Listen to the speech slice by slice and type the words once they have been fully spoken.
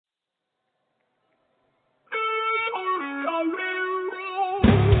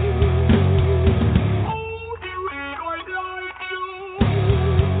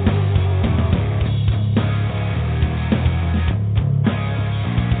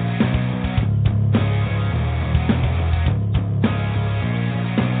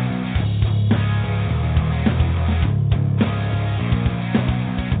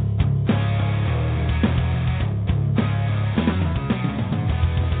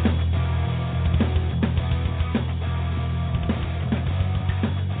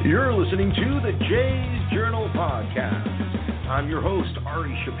You're listening to the Jays Journal Podcast. I'm your host,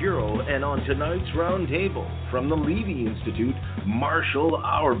 Ari Shapiro, and on tonight's roundtable from the Levy Institute, Marshall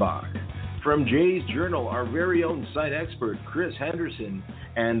Auerbach. From Jays Journal, our very own site expert, Chris Henderson,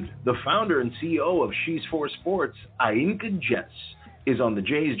 and the founder and CEO of She's 4 Sports, Ainka Jess, is on the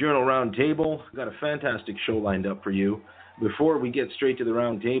Jays Journal Roundtable. We've got a fantastic show lined up for you. Before we get straight to the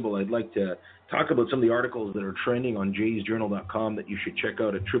roundtable, I'd like to talk about some of the articles that are trending on jaysjournal.com that you should check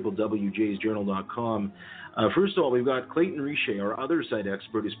out at www.jaysjournal.com. First of all, we've got Clayton Richer, our other site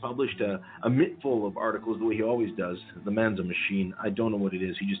expert, who's published a mittful of articles the way he always does. The man's a machine. I don't know what it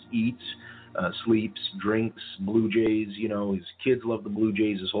is. He just eats, sleeps, drinks, Blue Jays. You know, his kids love the Blue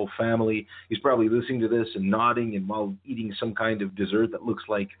Jays, his whole family. He's probably listening to this and nodding and while eating some kind of dessert that looks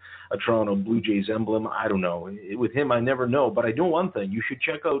like a Toronto Blue Jays emblem. I don't know. With him, I never know. But I know one thing. You should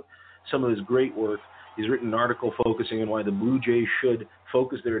check out some of his great work. He's written an article focusing on why the Blue Jays should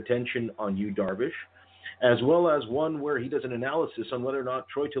focus their attention on Yu Darvish, as well as one where he does an analysis on whether or not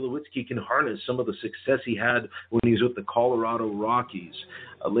Troy Tulowitzki can harness some of the success he had when he was with the Colorado Rockies.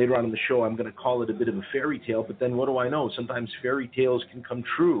 Later on in the show, I'm going to call it a bit of a fairy tale, but then what do I know? Sometimes fairy tales can come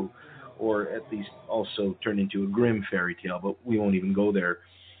true, or at least also turn into a grim fairy tale, but we won't even go there.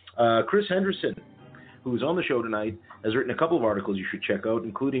 Chris Henderson, who's on the show tonight, has written a couple of articles you should check out,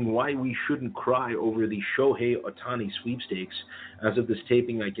 including why we shouldn't cry over the Shohei Ohtani sweepstakes. As of this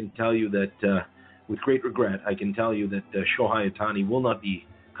taping, I can tell you that, with great regret, I can tell you that Shohei Ohtani will not be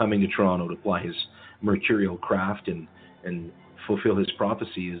coming to Toronto to ply his mercurial craft and fulfill his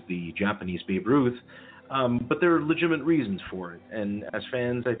prophecy as the Japanese Babe Ruth. But there are legitimate reasons for it. And as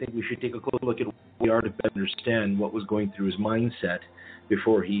fans, I think we should take a close look at what we are to better understand what was going through his mindset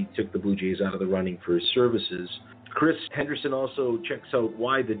before he took the Blue Jays out of the running for his services. Chris Henderson also checks out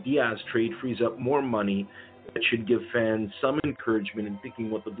why the Diaz trade frees up more money that should give fans some encouragement in thinking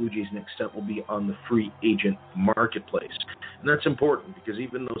what the Blue Jays' next step will be on the free agent marketplace. And that's important because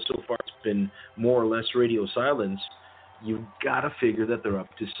even though so far it's been more or less radio silence, you've got to figure that they're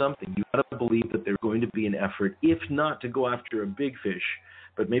up to something. You've got to believe that there's going to be an effort, if not to go after a big fish,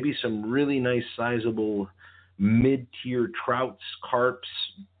 but maybe some really nice, sizable, mid-tier trouts, carps,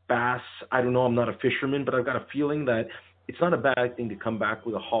 bass. I don't know, I'm not a fisherman, but I've got a feeling that it's not a bad thing to come back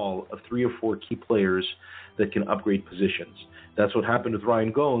with a haul of 3 or 4 key players that can upgrade positions. That's what happened with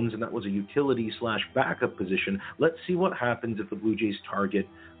Ryan Goins, and that was a utility/backup position. Let's see what happens if the Blue Jays target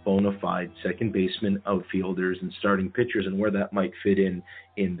bona fide second baseman, outfielders, and starting pitchers, and where that might fit in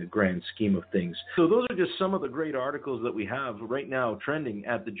the grand scheme of things. So those are just some of the great articles that we have right now trending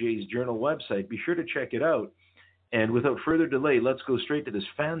at the Jays Journal website. Be sure to check it out. And without further delay, let's go straight to this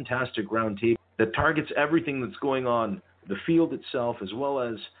fantastic roundtable that targets everything that's going on, the field itself, as well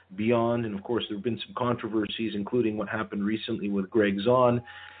as beyond. And, of course, there have been some controversies, including what happened recently with Greg Zahn.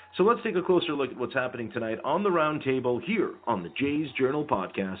 So let's take a closer look at what's happening tonight on the roundtable here on the Jays Journal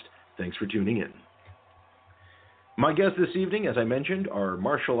podcast. Thanks for tuning in. My guests this evening, as I mentioned, are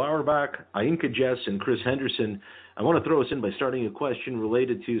Marshall Auerbach, Ainka Jess, and Chris Henderson. I want to throw us in by starting a question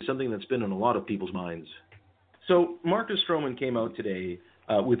related to something that's been on a lot of people's minds. So Marcus Stroman came out today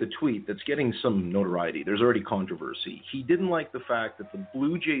with a tweet that's getting some notoriety. There's already controversy. He didn't like the fact that the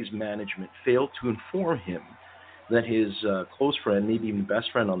Blue Jays management failed to inform him that his close friend, maybe even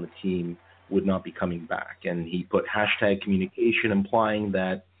best friend on the team, would not be coming back. And he put hashtag communication, implying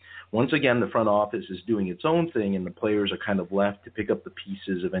that, once again, the front office is doing its own thing and the players are kind of left to pick up the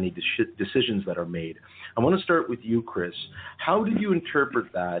pieces of any decisions that are made. I want to start with you, Chris. How did you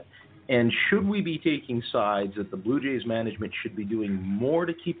interpret that? And should we be taking sides that the Blue Jays management should be doing more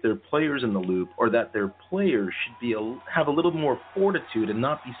to keep their players in the loop, or that their players should have a little more fortitude and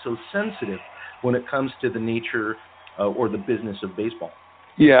not be so sensitive when it comes to the nature or the business of baseball?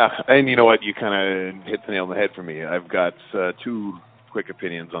 Yeah, and you know what? You kind of hit the nail on the head for me. I've got 2 quick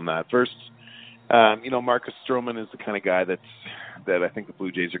opinions on that. First, Marcus Stroman is the kind of guy that I think the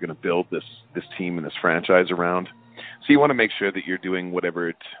Blue Jays are going to build this team and this franchise around. So you want to make sure that you're doing whatever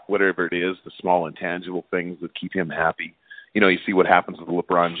it is, the small intangible things that keep him happy. You know, you see what happens with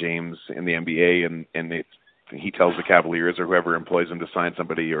LeBron James in the NBA, and he tells the Cavaliers or whoever employs him to sign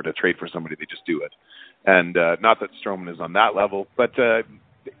somebody or to trade for somebody, they just do it. And not that Stroman is on that level, but I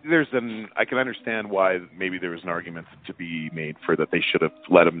can understand why maybe there was an argument to be made for that they should have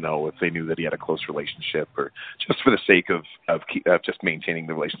let him know if they knew that he had a close relationship, or just for the sake of just maintaining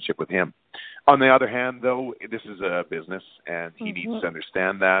the relationship with him. On the other hand, though, this is a business, and he needs to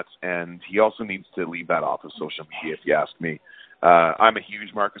understand that, and he also needs to leave that off of social media, if you ask me. I'm a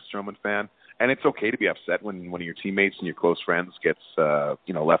huge Marcus Stroman fan, And it's okay to be upset when one of your teammates and your close friends gets,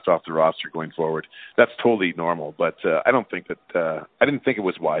 left off the roster going forward. That's totally normal. But I didn't think it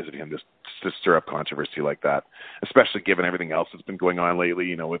was wise of him to stir up controversy like that, especially given everything else that's been going on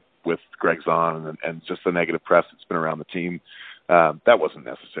lately, with Greg Zahn and just the negative press that's been around the team. That wasn't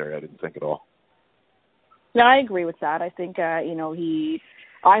necessary, I didn't think at all. No, I agree with that. I think,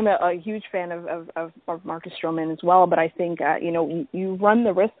 I'm a huge fan of Marcus Stroman as well, but I think, you run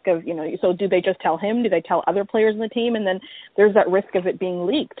the risk of, so do they just tell him? Do they tell other players in the team? And then there's that risk of it being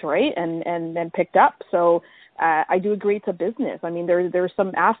leaked, right? And then picked up. So I do agree it's a business. I mean, there's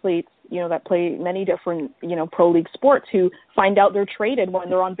some athletes, that play many different, pro league sports who find out they're traded when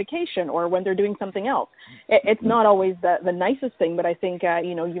they're on vacation or when they're doing something else. It's not always the nicest thing, but I think,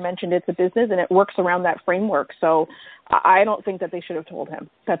 you mentioned it's a business and it works around that framework. So I don't think that they should have told him.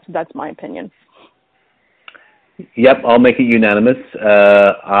 That's my opinion. Yep, I'll make it unanimous.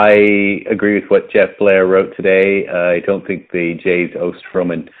 I agree with what Jeff Blair wrote today. I don't think the Jays owe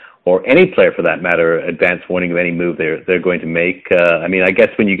Stroman, or any player for that matter, advance warning of any move they're going to make. I guess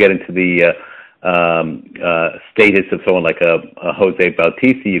when you get into the status of someone like a Jose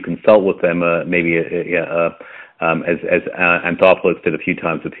Bautista, you consult with them, maybe as Anthopoulos did a few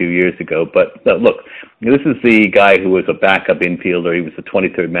times a few years ago. But look, this is the guy who was a backup infielder. He was the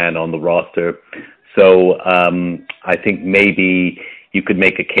 23rd man on the roster. So I think maybe you could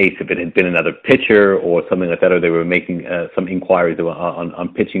make a case if it had been another pitcher or something like that, or they were making some inquiries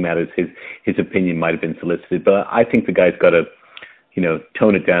on pitching matters, his opinion might have been solicited. But I think the guy's got to,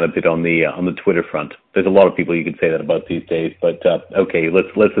 tone it down a bit on the Twitter front. There's a lot of people you could say that about these days, but okay, let's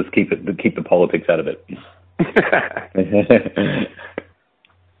just keep the politics out of it.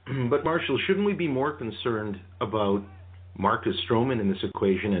 But Marshall, shouldn't we be more concerned about Marcus Stroman in this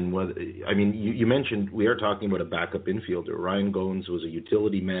equation? And whether, you mentioned we are talking about a backup infielder. Ryan Goins was a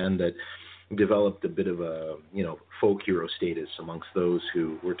utility man that developed a bit of a folk hero status amongst those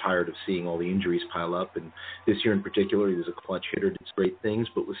who were tired of seeing all the injuries pile up. And this year in particular, he was a clutch hitter, did great things,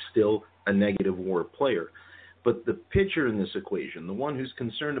 but was still a negative WAR player. But the pitcher in this equation, the one who's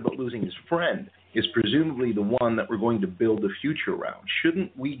concerned about losing his friend, is presumably the one that we're going to build the future around.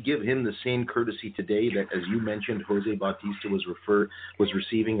 Shouldn't we give him the same courtesy today that, as you mentioned, Jose Bautista was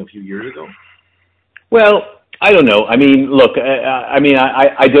receiving a few years ago? Well, I don't know. Look,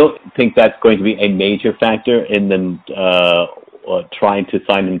 I don't think that's going to be a major factor in them trying to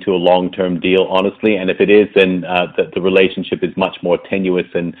sign him to a long-term deal, honestly. And if it is, then the relationship is much more tenuous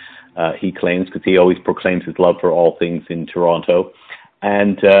than he claims, because he always proclaims his love for all things in Toronto.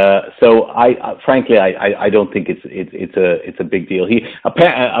 And so, frankly, I don't think it's a big deal. He,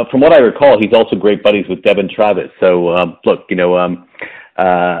 from what I recall, he's also great buddies with Devin Travis. So look, does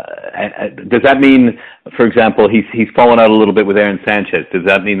that mean, for example, he's fallen out a little bit with Aaron Sanchez? Does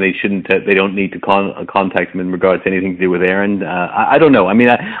that mean they don't need to contact him in regards to anything to do with Aaron? I don't know.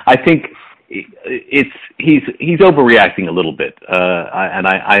 I think he's overreacting a little bit, and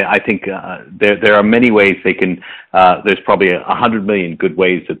I think there are many ways they can. There's probably 100 million good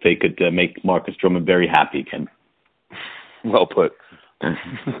ways that they could make Marcus Stroman very happy, Ken. Well put.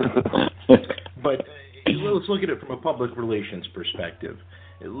 But let's look at it from a public relations perspective.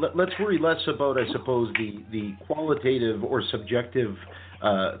 Let's worry less about, I suppose, the qualitative or subjective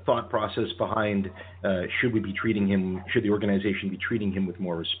thought process behind should the organization be treating him with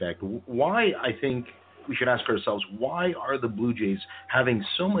more respect. Why, I think we should ask ourselves, why are the Blue Jays having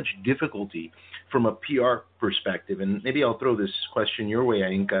so much difficulty from a PR perspective? And maybe I'll throw this question your way,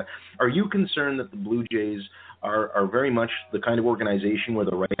 Ainka. Are you concerned that the Blue Jays are very much the kind of organization where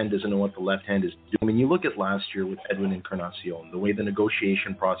the right hand doesn't know what the left hand is doing? You look at last year with Edwin Encarnacion, the way the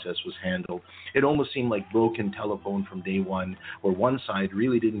negotiation process was handled, it almost seemed like broken telephone from day one, where one side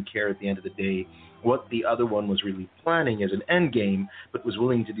really didn't care at the end of the day what the other one was really planning as an end game, but was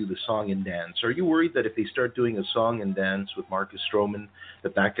willing to do the song and dance. Are you worried that if they start doing a song and dance with Marcus Stroman,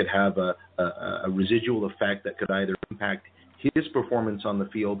 that could have a residual effect that could either impact his performance on the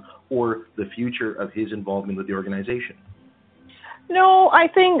field or the future of his involvement with the organization? No, I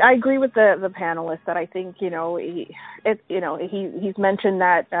think I agree with the panelists that I think he's mentioned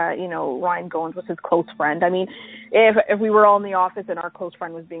that Ryan Goins was his close friend. If we were all in the office and our close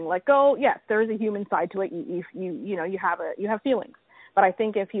friend was being let go, yes, there is a human side to it. You have feelings, but I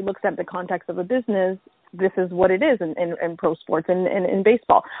think if he looks at the context of a business, this is what it is in pro sports and in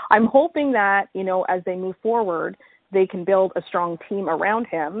baseball. I'm hoping that as they move forward, they can build a strong team around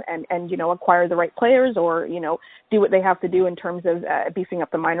him and acquire the right players or, do what they have to do in terms of beefing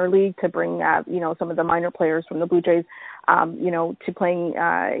up the minor league to bring, some of the minor players from the Blue Jays to playing,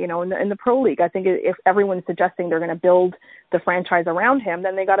 in the pro league. I think if everyone's suggesting they're going to build the franchise around him,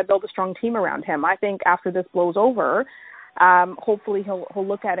 then they got to build a strong team around him. I think after this blows over, hopefully he'll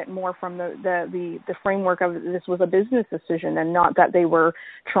look at it more from the framework of this was a business decision and not that they were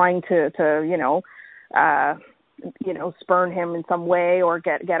trying to spurn him in some way or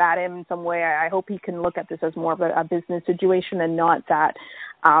get at him in some way. I hope he can look at this as more of a business situation and not that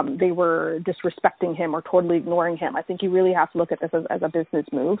they were disrespecting him or totally ignoring him. I think you really have to look at this as a business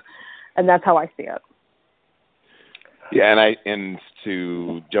move, and that's how I see it. Yeah, and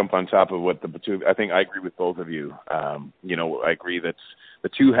to jump on top of what the two, I think I agree with both of you. I agree that the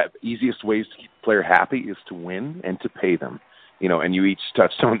two easiest ways to keep a player happy is to win and to pay them. And you each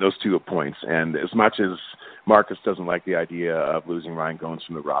touched on those 2 points. And as much as Marcus doesn't like the idea of losing Ryan Goins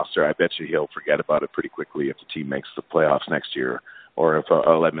from the roster, I bet you he'll forget about it pretty quickly if the team makes the playoffs next year, or if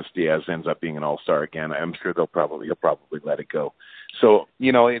Aledmys Diaz ends up being an all-star again. I'm sure he'll probably let it go. So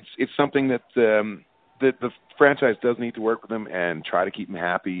it's something that the franchise does need to work with him and try to keep him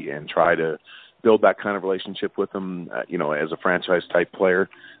happy and try to build that kind of relationship with him, as a franchise type player.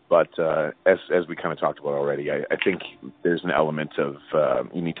 But as we kind of talked about already, I think there's an element of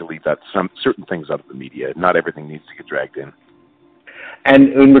you need to leave some certain things out of the media. Not everything needs to get dragged in. And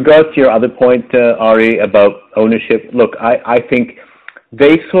in regards to your other point, Ari, about ownership, look, I think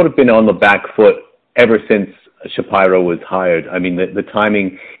they've sort of been on the back foot ever since Shapiro was hired. I mean, the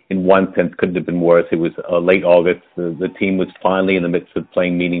timing in one sense couldn't have been worse. It was late August. The team was finally in the midst of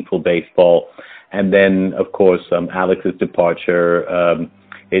playing meaningful baseball. And then, of course, Alex's departure,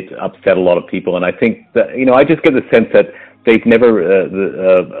 it upset a lot of people. And I think that, I just get the sense that they've never,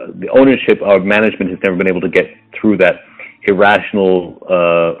 the ownership or management has never been able to get through that irrational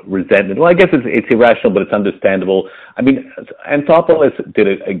resentment. Well, I guess it's irrational, but it's understandable. I mean, Anthopoulos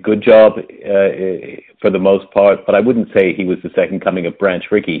did a good job for the most part, but I wouldn't say he was the second coming of Branch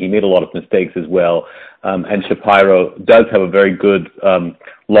Rickey. He made a lot of mistakes as well. And Shapiro does have a very good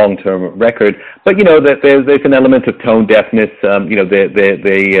long-term record, but that there's an element of tone deafness. They're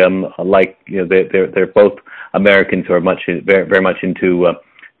both Americans who are very, very much into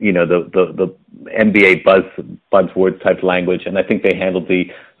the NBA buzzword type language, and I think they handled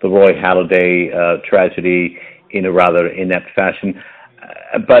the Roy Halladay tragedy in a rather inept fashion.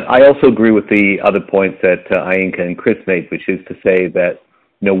 But I also agree with the other points that Ainka and Chris made, which is to say that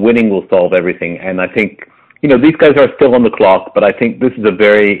winning will solve everything. And I think these guys are still on the clock, but I think this is a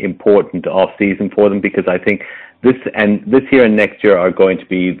very important off season for them, because I think this year and next year are going to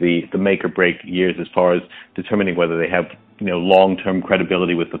be the make or break years as far as determining whether they have long-term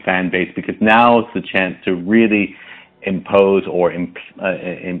credibility with the fan base, because now is the chance to really impose or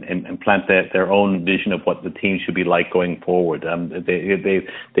implant their own vision of what the team should be like going forward.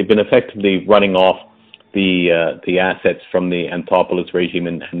 They've been effectively running off the assets from the Anthopoulos regime,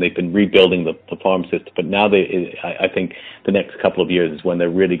 and they've been rebuilding the farm system. But now I think the next couple of years is when they're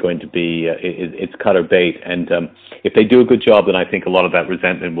really going to be it's cut or bait. And if they do a good job, then I think a lot of that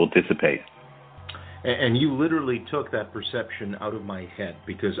resentment will dissipate. And you literally took that perception out of my head,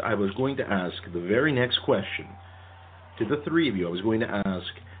 because I was going to ask the very next question to the three of you. I was going to ask,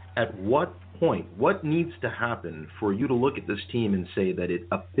 at what point, what needs to happen for you to look at this team and say that it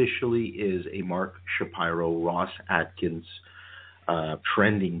officially is a Mark Shapiro, Ross Atkins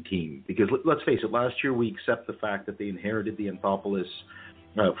trending team? Because let's face it, last year we accept the fact that they inherited the Anthopoulos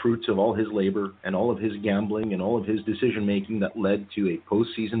fruits of all his labor and all of his gambling and all of his decision-making that led to a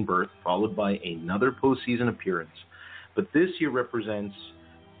postseason berth, followed by another postseason appearance. But this year represents,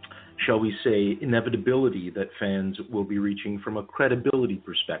 shall we say, inevitability that fans will be reaching from a credibility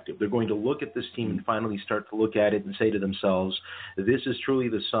perspective. They're going to look at this team and finally start to look at it and say to themselves, this is truly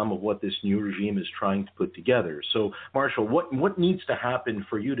the sum of what this new regime is trying to put together. So, Marshall, what needs to happen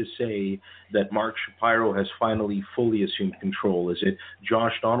for you to say that Mark Shapiro has finally fully assumed control? Is it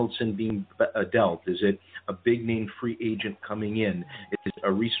Josh Donaldson being dealt? Is it a big-name free agent coming in? Is it a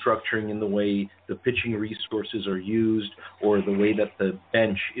restructuring in the way the pitching resources are used, or the way that the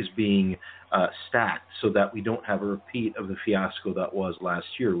bench is being stacked, so that we don't have a repeat of the fiasco that was last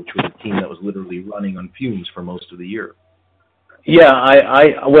year, which was a team that was literally running on fumes for most of the year? Yeah,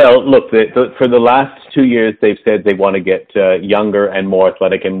 well, look, for the last 2 years, they've said they want to get younger and more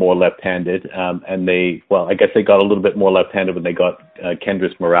athletic and more left-handed, and I guess they got a little bit more left-handed when they got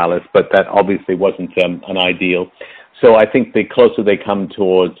Kendrys Morales, but that obviously wasn't an ideal. So I think the closer they come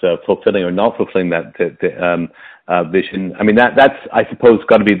towards fulfilling or not fulfilling that vision, I mean, that's, I suppose,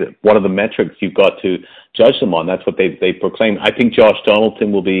 got to be one of the metrics you've got to judge them on. That's what they proclaim. I think Josh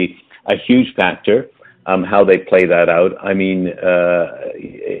Donaldson will be a huge factor. How they play that out. I mean,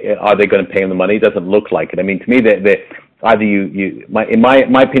 are they going to pay him the money? It doesn't look like it. I mean, to me, either in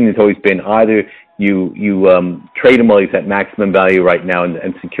my opinion, it's always been either you trade him while he's at maximum value right now and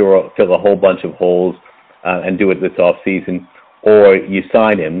fill a whole bunch of holes and do it this off season, or you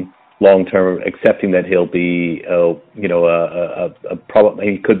sign him long term, accepting that he'll be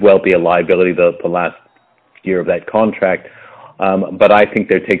he could well be a liability the last year of that contract. But I think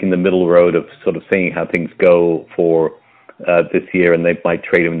they're taking the middle road of sort of seeing how things go for this year, and they might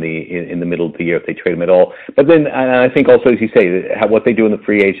trade him in the middle of the year if they trade him at all. But then, and I think also, as you say, what they do in the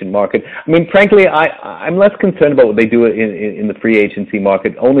free agent market. I mean, frankly, I'm less concerned about what they do in the free agency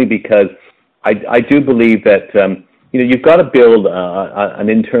market, only because I do believe that you've got to build an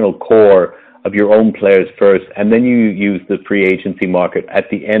internal core of your own players first, and then you use the free agency market at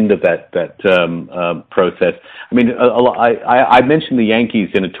the end of that process. I mean, I mentioned the Yankees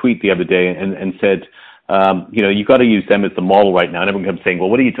in a tweet the other day and said, you've got to use them as the model right now. And everyone kept saying, well,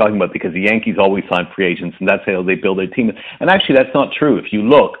 what are you talking about? Because the Yankees always sign free agents, and that's how they build their team. And actually, that's not true. If you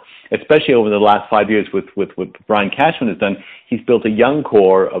look, especially over the last 5 years with what Brian Cashman has done, he's built a young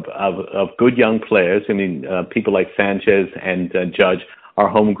core of good young players. I mean, people like Sanchez and Judge are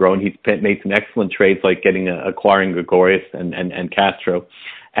homegrown. He's made some excellent trades, like acquiring Gregorius and Castro.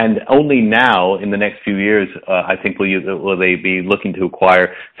 And only now, in the next few years, I think will they be looking to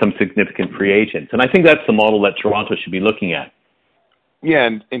acquire some significant free agents. And I think that's the model that Toronto should be looking at. Yeah,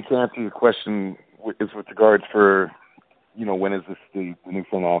 and to answer your question is with regards for, when is this the new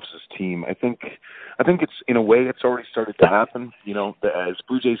front office's team? I think it's, in a way, it's already started to happen. As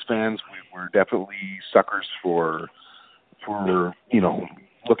Blue Jays fans, we're definitely suckers for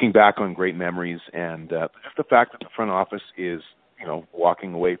looking back on great memories, and just the fact that the front office is,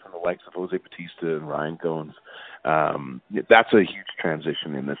 walking away from the likes of Jose Bautista and Ryan Goins, that's a huge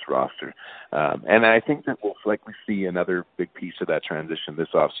transition in this roster. And I think that we'll likely see another big piece of that transition this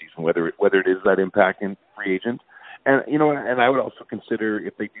offseason, whether it is that impact in free agent. And, and I would also consider,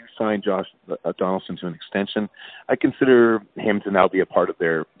 if they do sign Josh Donaldson to an extension, I consider him to now be a part of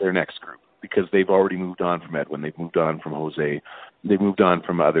their next group, because they've already moved on from Edwin, they've moved on from Jose, they've moved on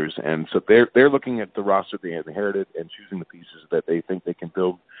from others, and so they're looking at the roster they have inherited and choosing the pieces that they think they can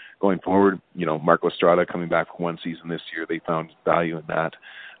build going forward. Marco Estrada coming back for one season this year, they found value in that,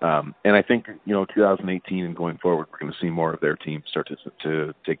 and I think 2018 and going forward, we're going to see more of their team start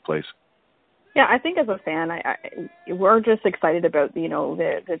to take place. Yeah, I think as a fan, we're just excited about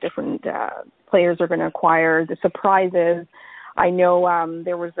the different players they're going to acquire, the surprises. I know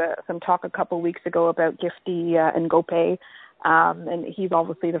there was some talk a couple of weeks ago about Gifty Ngope, and he's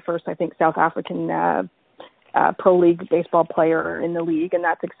obviously the first, I think, South African Pro League baseball player in the league, and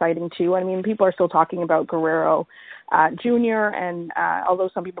that's exciting too. I mean, people are still talking about Guerrero Jr., and although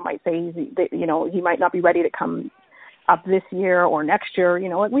some people might say he might not be ready to come up this year or next year,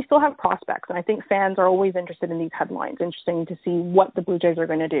 we still have prospects. And I think fans are always interested in these headlines, interesting to see what the Blue Jays are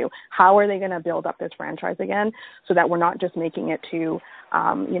going to do. How are they going to build up this franchise again, so that we're not just making it to,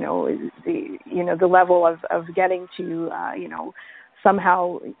 the level of getting to,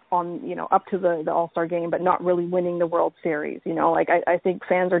 somehow on, up to the All-Star game, but not really winning the World Series. I think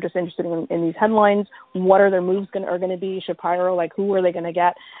fans are just interested in these headlines. What are their moves going to be? Shapiro, who are they going to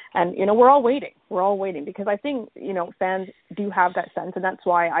get? And, we're all waiting. We're all waiting, because I think, fans do have that sense. And that's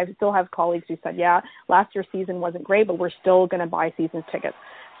why I still have colleagues who said, yeah, last year's season wasn't great, but we're still going to buy season tickets.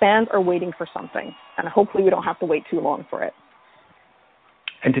 Fans are waiting for something, and hopefully we don't have to wait too long for it.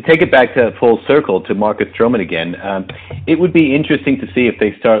 And to take it back to full circle to Marcus Stroman again, it would be interesting to see if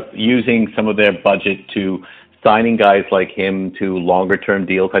they start using some of their budget to signing guys like him to longer-term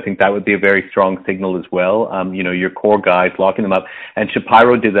deals. I think that would be a very strong signal as well. Your core guys, locking them up. And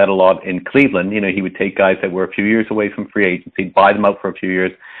Shapiro did that a lot in Cleveland. He would take guys that were a few years away from free agency, buy them out for a few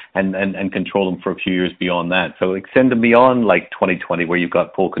years, and control them for a few years beyond that. So extend them beyond 2020, where you've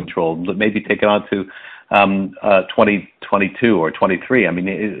got full control. Maybe take it on to 2022 or 23. I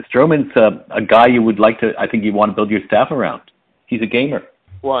mean, Stroman's a guy you would like to, I think you want to build your staff around. He's a gamer.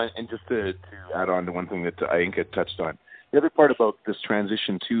 Well, and just to add on to one thing that I think it touched on, the other part about this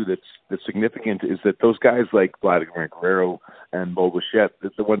transition too that's significant is that those guys like Vladimir Guerrero and Bo Bichette,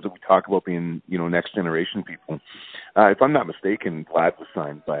 the ones that we talk about being next generation people. If I'm not mistaken, Vlad was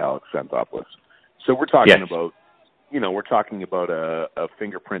signed by Alex Anthopoulos. So we're talking about we're talking about a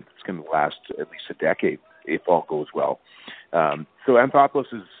fingerprint that's going to last at least a decade if all goes well. So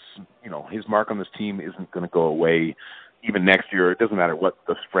Anthopoulos is, his mark on this team isn't going to go away even next year. It doesn't matter what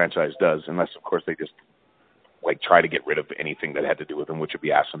this franchise does, unless, of course, they just try to get rid of anything that had to do with him, which would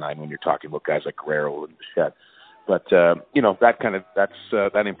be asinine when you're talking about guys like Guerrero and Bichette. But that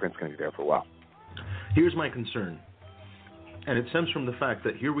imprint's going to be there for a while. Here's my concern, and it stems from the fact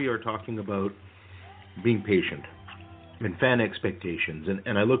that here we are talking about being patient. and fan expectations.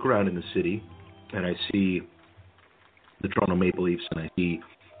 And I look around in the city, and I see the Toronto Maple Leafs, and I see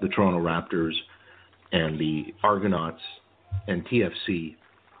the Toronto Raptors, and the Argonauts, and TFC,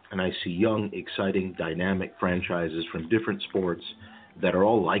 and I see young, exciting, dynamic franchises from different sports that are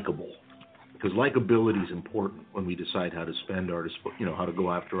all likable. Because likability is important when we decide how to spend how to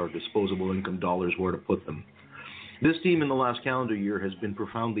go after our disposable income dollars, where to put them. This team in the last calendar year has been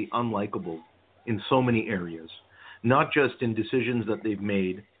profoundly unlikable in so many areas, not just in decisions that they've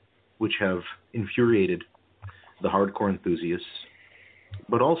made, which have infuriated the hardcore enthusiasts,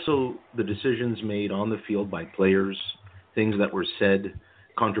 but also the decisions made on the field by players, things that were said,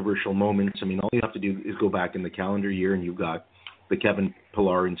 controversial moments. I mean, all you have to do is go back in the calendar year, and you've got the Kevin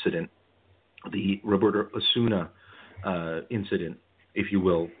Pillar incident, the Roberto Osuna incident, if you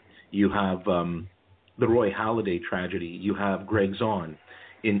will. You have the Roy Halladay tragedy. You have Greg Zahn.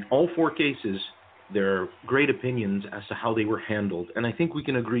 In all four cases, there are great opinions as to how they were handled, and I think we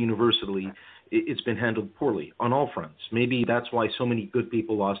can agree universally it's been handled poorly on all fronts. Maybe that's why so many good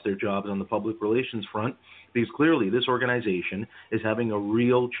people lost their jobs on the public relations front, because clearly this organization is having a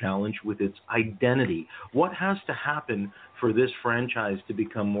real challenge with its identity. What has to happen for this franchise to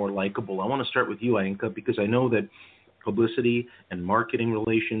become more likable? I want to start with you, Ayanka, because I know that publicity and marketing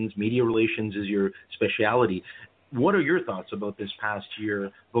relations, media relations is your specialty. What are your thoughts about this past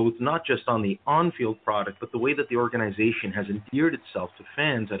year, both not just on the on-field product, but the way that the organization has endeared itself to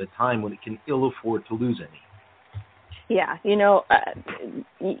fans at a time when it can ill afford to lose any? Yeah,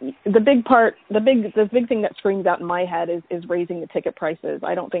 the big thing that screams out in my head is raising the ticket prices.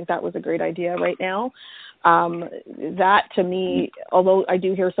 I don't think that was a great idea right now. That to me, although I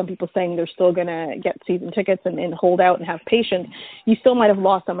do hear some people saying they're still going to get season tickets and hold out and have patience, you still might have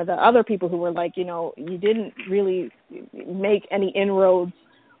lost some of the other people who were like, you didn't really make any inroads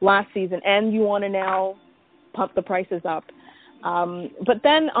last season and you want to now pump the prices up. But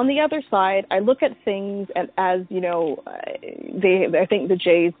then on the other side, I look at things as I think the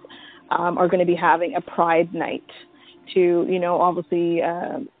Jays are going to be having a Pride Night to, obviously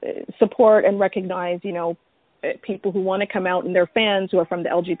support and recognize, people who want to come out and their fans who are from the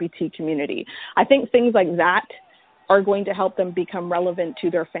LGBT community. I think things like that are going to help them become relevant to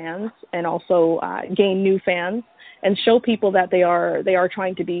their fans and also gain new fans and show people that they are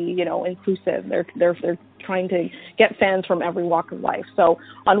trying to be, inclusive. They're trying to get fans from every walk of life. So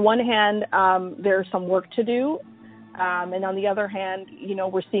on one hand, there's some work to do. And on the other hand,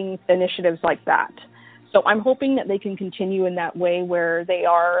 we're seeing initiatives like that. So I'm hoping that they can continue in that way where they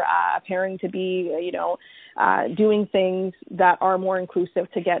are appearing to be, doing things that are more inclusive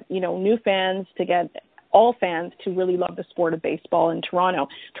to get, new fans, to get all fans to really love the sport of baseball in Toronto.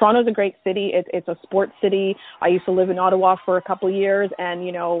 Toronto's a great city. It's a sports city. I used to live in Ottawa for a couple of years, and,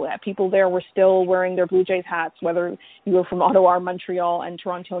 people there were still wearing their Blue Jays hats, whether you were from Ottawa or Montreal, and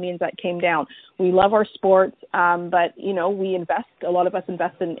Torontonians that came down. We love our sports, but, we invest, a lot of us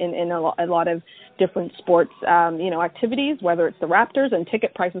invest in a lot of different sports, activities, whether it's the Raptors, and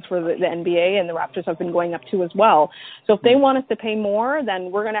ticket prices for the NBA and the Raptors have been going up too as well. So if they want us to pay more,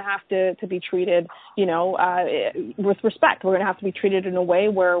 then we're going to have to be treated, with respect. We're going to have to be treated in a way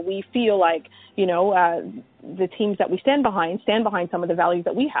where we feel like, the teams that we stand behind some of the values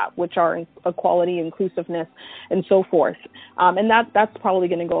that we have, which are equality, inclusiveness, and so forth. And that's probably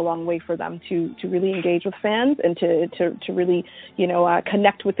going to go a long way for them to really engage with fans and to really,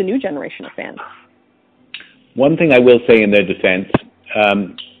 connect with the new generation of fans. One thing I will say in their defense,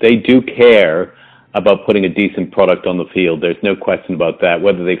 they do care about putting a decent product on the field. There's no question about that.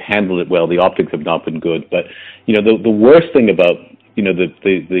 Whether they've handled it well, the optics have not been good. But the worst thing about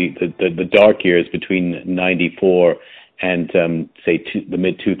the dark years between '94 and the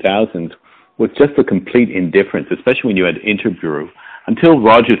mid 2000s was just a complete indifference, especially when you had Interbrew. Until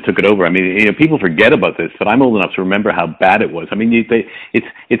Rogers took it over, I mean, people forget about this, but I'm old enough to remember how bad it was. I mean,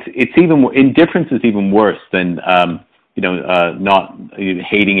 it's even indifference is even worse than not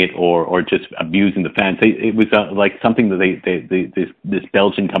hating it or just abusing the fans. It was like something that this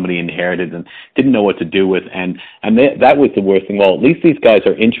Belgian company inherited and didn't know what to do with, and that was the worst thing. Well, at least these guys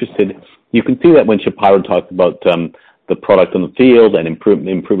are interested. You can see that when Shapiro talks about the product on the field and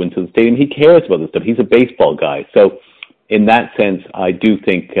improvement to the stadium, he cares about this stuff. He's a baseball guy, so in that sense, I do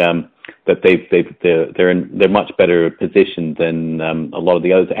think that they're much better positioned than a lot of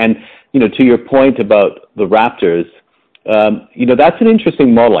the others. And to your point about the Raptors. That's an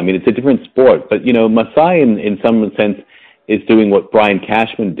interesting model. I mean, it's a different sport, but, Masai in some sense is doing what Brian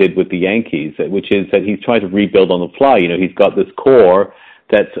Cashman did with the Yankees, which is that he's trying to rebuild on the fly. He's got this core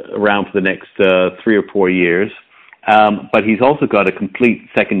that's around for the next 3 or 4 years, but he's also got a complete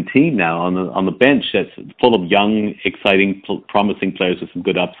second team now on the bench that's full of young, exciting, promising players with some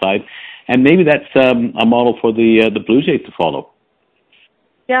good upside, and maybe that's a model for the Blue Jays to follow.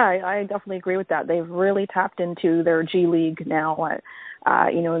 Yeah, I definitely agree with that. They've really tapped into their G League now.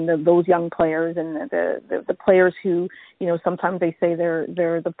 And those young players and the players who, sometimes they say they're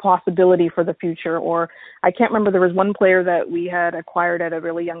the possibility for the future. Or I can't remember, there was one player that we had acquired at a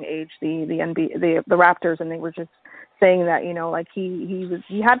really young age, the Raptors, and they were just saying that, like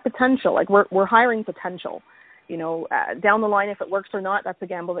he had potential. Like we're hiring potential. Down the line, if it works or not, that's a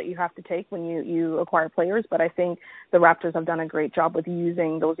gamble that you have to take when you acquire players. But I think the Raptors have done a great job with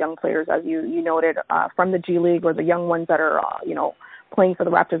using those young players, as you noted, from the G League, or the young ones that are, playing for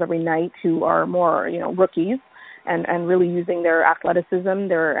the Raptors every night, who are more, rookies, and really using their athleticism,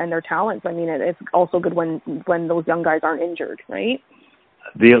 their talents. I mean, it's also good when those young guys aren't injured, right?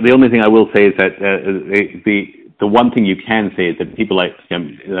 The only thing I will say is that the one thing you can say is that people like,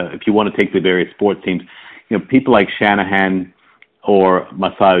 if you want to take the various sports teams, people like Shanahan or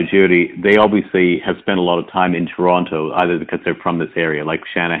Masai Ujiri, they obviously have spent a lot of time in Toronto, either because they're from this area, like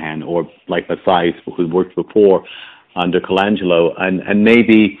Shanahan, or like Masai, who worked before under Colangelo, and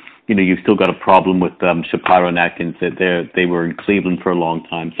maybe you've still got a problem with Shapiro and Atkins, that they were in Cleveland for a long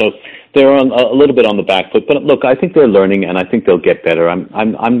time, so they're a little bit on the back foot. But look, I think they're learning, and I think they'll get better.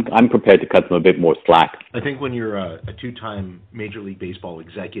 I'm prepared to cut them a bit more slack. I think when you're a two-time Major League Baseball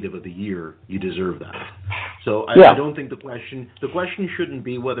Executive of the Year, you deserve that. So I don't think the question shouldn't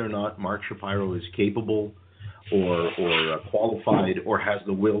be whether or not Mark Shapiro is capable or qualified or has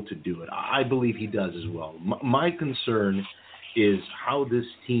the will to do it. I believe he does as well. My concern is how this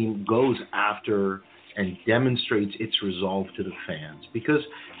team goes after and demonstrates its resolve to the fans, because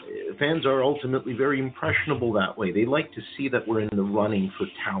fans are ultimately very impressionable that way. They like to see that we're in the running for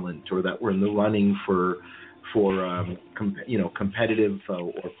talent, or that we're in the running for competitive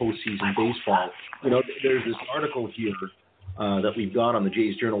or postseason baseball. There's this article here that we've got on the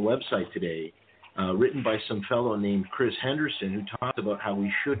Jays Journal website today, written by some fellow named Chris Henderson, who talked about how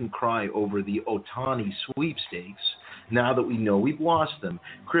we shouldn't cry over the Ohtani sweepstakes now that we know we've lost them.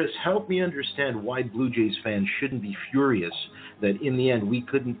 Chris, help me understand why Blue Jays fans shouldn't be furious that in the end we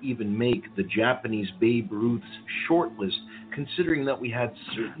couldn't even make the Japanese Babe Ruth's shortlist, considering that we had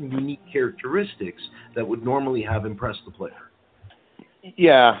certain unique characteristics that would normally have impressed the player.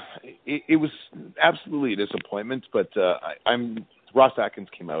 Yeah, it was absolutely a disappointment, but Ross Atkins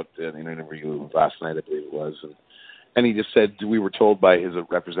came out in an interview last night, I believe it was, and he just said we were told by his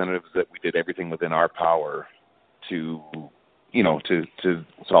representatives that we did everything within our power to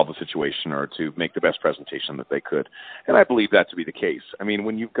solve the situation, or to make the best presentation that they could. And I believe that to be the case. I mean,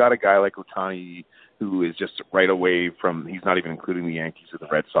 when you've got a guy like Ohtani, who is just right away from, he's not even including the Yankees or the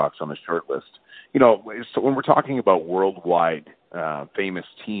Red Sox on the short list. So when we're talking about worldwide famous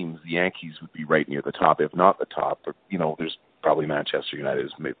teams, the Yankees would be right near the top, if not the top. But, there's probably Manchester United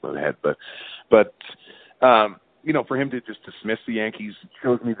is maybe ahead, but for him to just dismiss the Yankees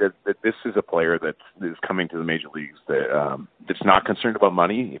shows me that this is a player that is coming to the major leagues that's not concerned about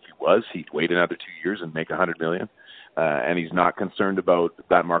money. If he was, he'd wait another 2 years and make $100 million. And he's not concerned about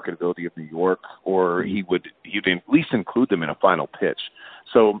that marketability of New York, or he'd at least include them in a final pitch.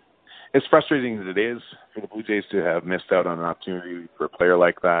 So as frustrating as it is for the Blue Jays to have missed out on an opportunity for a player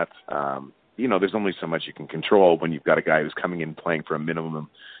like that, there's only so much you can control when you've got a guy who's coming in playing for a minimum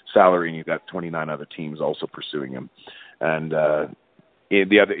salary, and you've got 29 other teams also pursuing him. And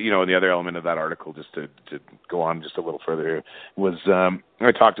the other element of that article, just to go on just a little further here, was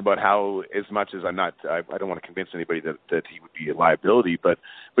I talked about how, as much as I don't want to convince anybody that he would be a liability, but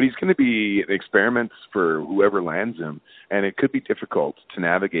he's going to be an experiment for whoever lands him, and it could be difficult to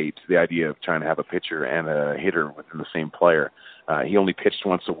navigate the idea of trying to have a pitcher and a hitter within the same player. He only pitched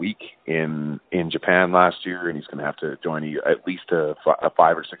once a week in Japan last year, and he's going to have to join at least a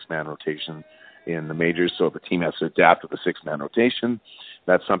 5 or 6 man rotation in the majors. So the team has to adapt to the 6 man rotation.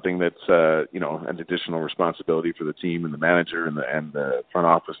 That's something that's an additional responsibility for the team and the manager and the front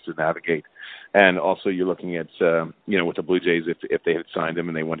office to navigate. And also, you're looking at with the Blue Jays, if they had signed him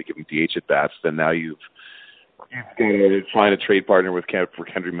and they want to give him DH at bats, then now you've got to find a trade partner for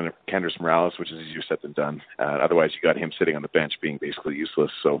Kendrys Morales, which is easier said than done. Otherwise, you got him sitting on the bench being basically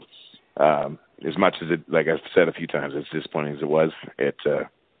useless. So, as much as it, like I've said a few times, as disappointing as it was,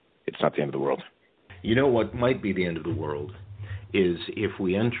 it's not the end of the world. You know what might be the end of the world is if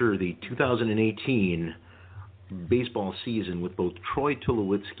we enter the 2018 baseball season with both Troy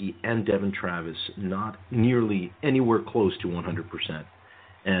Tulowitzki and Devin Travis not nearly anywhere close to 100%.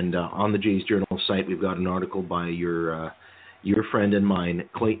 And on the Jays Journal site, we've got an article by your friend and mine,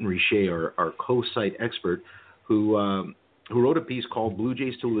 Clayton Richer, our co-site expert, who wrote a piece called "Blue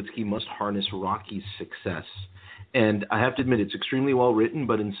Jays Tulowitzki Must Harness Rocky's Success." And I have to admit, it's extremely well written,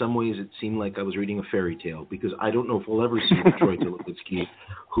 but in some ways it seemed like I was reading a fairy tale, because I don't know if we'll ever see Troy Tulowitzki,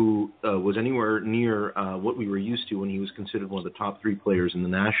 who was anywhere near what we were used to when he was considered one of the top 3 players in the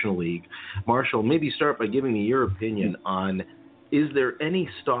National League. Marshall, maybe start by giving me your opinion on, is there any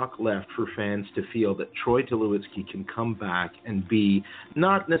stock left for fans to feel that Troy Tulowitzki can come back and be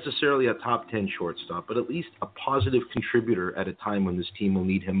not necessarily a top 10 shortstop, but at least a positive contributor at a time when this team will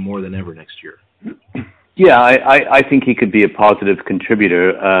need him more than ever next year? Yeah, I think he could be a positive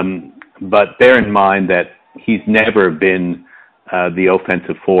contributor, but bear in mind that he's never been the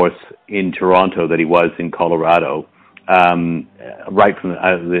offensive force in Toronto that he was in Colorado, right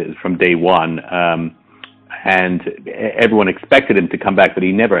from day one. And everyone expected him to come back, but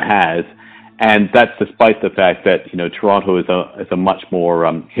he never has. And that's despite the fact that, Toronto is a much more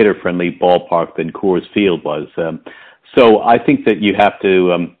hitter-friendly ballpark than Coors Field was. So I think that you have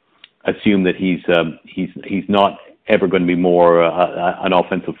to assume that he's not ever going to be more an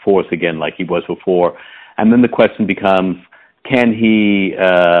offensive force again like he was before. And then the question becomes, can he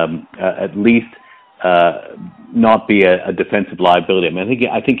at least not be a defensive liability? I mean,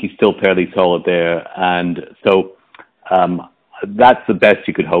 I think he's still fairly solid there, and so that's the best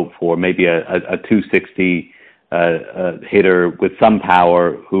you could hope for. Maybe a 260 hitter with some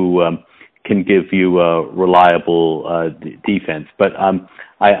power who can give you a reliable defense. But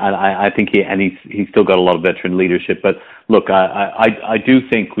I think he's still got a lot of veteran leadership. But look, I do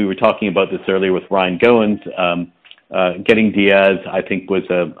think we were talking about this earlier with Ryan Goins. Getting Diaz, I think, was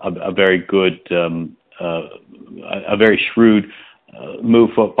a very good, a very shrewd move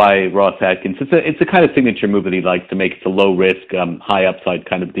by Ross Atkins. It's a kind of signature move that he likes to make. It's a low risk, high upside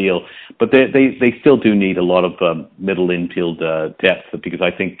kind of deal. But they still do need a lot of middle infield depth, because I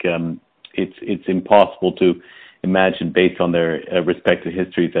think it's impossible to imagine, based on their respective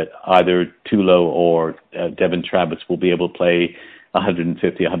histories, that either Tulo or Devin Travis will be able to play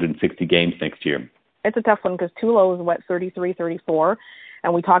 150, 160 games next year. It's a tough one, because Tulo is 33, 34,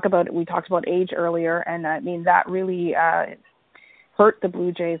 and we talked about age earlier, and I mean that really hurt the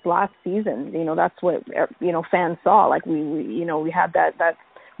Blue Jays last season. That's what fans saw. Like we had that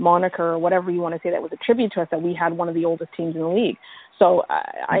moniker, or whatever you want to say, that was a tribute to us, that we had one of the oldest teams in the league. So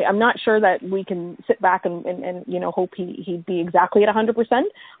I'm not sure that we can sit back and hope he'd be exactly at 100%.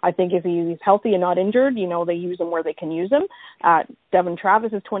 I think if he's healthy and not injured, they use him where they can use him. Devin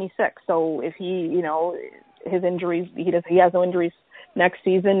Travis is 26, so if his injuries, he has no injuries next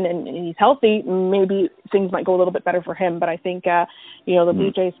season and he's healthy, maybe things might go a little bit better for him. But I think the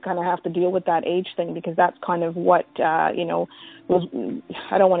Blue Jays kind of have to deal with that age thing, because that's kind of what was,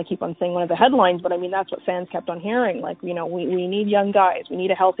 I don't want to keep on saying one of the headlines, but I mean that's what fans kept on hearing. Like, we need young guys, we need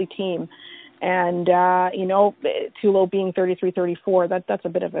a healthy team, and Tulo being 33, 34, that's a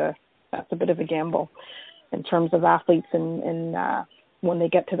bit of a gamble in terms of athletes and when they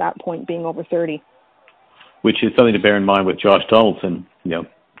get to that point, being over 30. Which is something to bear in mind with Josh Donaldson.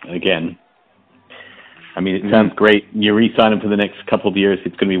 Again, I mean, it sounds great. You re-sign him for the next couple of years,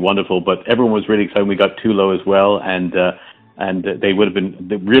 it's going to be wonderful. But everyone was really excited when we got Tulo as well, and they would have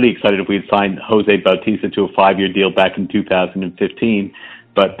been really excited if we had signed Jose Bautista to a 5-year deal back in 2015.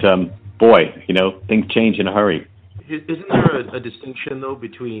 But boy, things change in a hurry. Isn't there a distinction, though,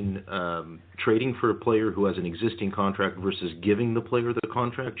 between trading for a player who has an existing contract versus giving the player the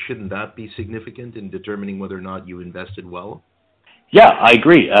contract? Shouldn't that be significant in determining whether or not you invested well? Yeah, I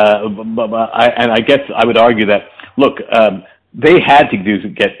agree. And I guess I would argue that, look, they had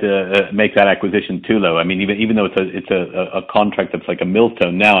to make that acquisition too low. I mean, even though it's a contract that's like a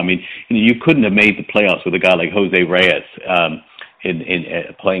millstone now. I mean, you couldn't have made the playoffs with a guy like Jose Reyes. In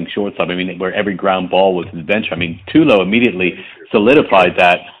playing shortstop, I mean, where every ground ball was an adventure. I mean, Tulo immediately solidified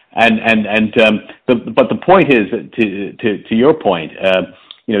that, but the point is, to your point,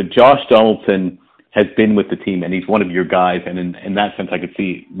 Josh Donaldson has been with the team, and he's one of your guys, and in that sense, I could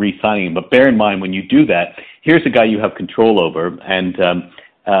see re-signing him. But bear in mind, when you do that, here's a guy you have control over, and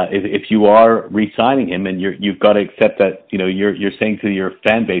if you are re-signing him, and you've got to accept that, you're saying to your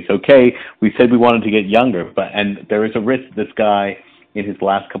fan base, okay, we said we wanted to get younger, and there is a risk that this guy, in his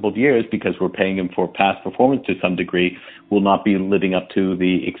last couple of years, because we're paying him for past performance to some degree, will not be living up to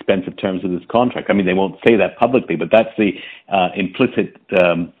the expensive terms of this contract. I mean, they won't say that publicly, but that's the implicit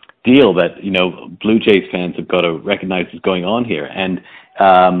deal that Blue Jays fans have got to recognize is going on here. And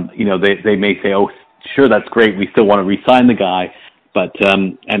they may say, oh, sure, that's great, we still want to re-sign the guy. But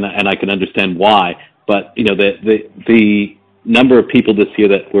and I can understand why. But the number of people this year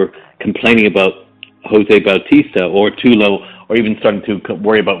that were complaining about Jose Bautista or Tulo, or even starting to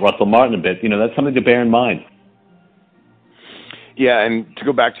worry about Russell Martin a bit, that's something to bear in mind. Yeah, and to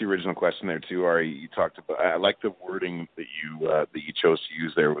go back to your original question there too, Ari, you talked about. I like the wording that you chose to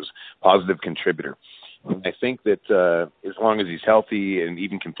use there was positive contributor. And I think that as long as he's healthy and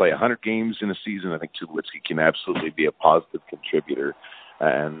even can play 100 games in a season, I think Tulowitzki can absolutely be a positive contributor.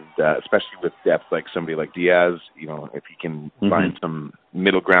 And especially with depth like somebody like Diaz, if he can find some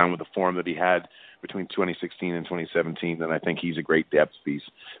middle ground with the form that he had between 2016 and 2017, then I think he's a great depth piece.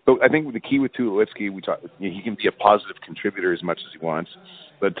 But I think the key with Tulowitzki, he can be a positive contributor as much as he wants,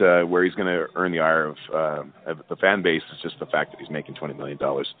 but where he's going to earn the ire of the fan base is just the fact that he's making $20 million.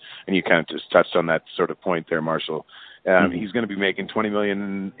 And you kind of just touched on that sort of point there, Marshall. He's going to be making $20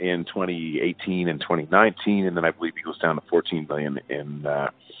 million in 2018 and 2019, and then I believe he goes down to $14 million in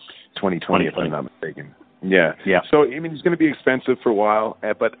 2020, if I'm not mistaken. Yeah. So I mean, he's going to be expensive for a while,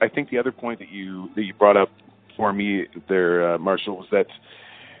 but I think the other point that you brought up for me there, Marshall, was that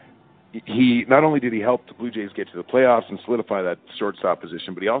he not only did he help the Blue Jays get to the playoffs and solidify that shortstop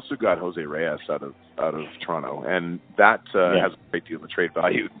position, but he also got Jose Reyes out of Toronto, and that has a great deal of trade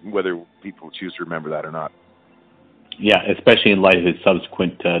value, whether people choose to remember that or not. Yeah, especially in light of his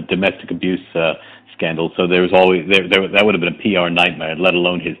subsequent domestic abuse scandal. So there was always that would have been a PR nightmare, let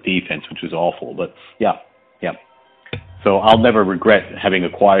alone his defense, which was awful. But yeah. So I'll never regret having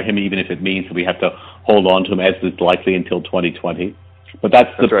acquired him, even if it means that we have to hold on to him as is likely until 2020. But that's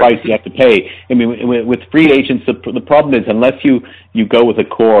the price you have to pay. I mean, with free agents, the problem is unless you go with a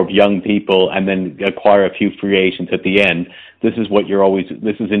core of young people and then acquire a few free agents at the end, this is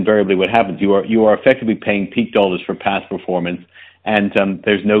invariably what happens. You are effectively paying peak dollars for past performance, and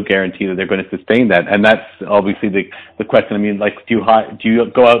there's no guarantee that they're going to sustain that. And that's obviously the question. I mean, like, do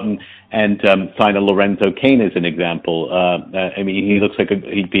you go out and sign a Lorenzo Cain as an example? I mean, he looks like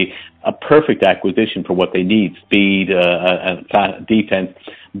he'd be a perfect acquisition for what they need: speed, defense.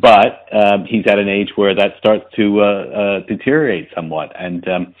 But he's at an age where that starts to deteriorate somewhat, and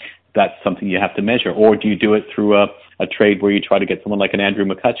that's something you have to measure. Or do you do it through a trade where you try to get someone like an Andrew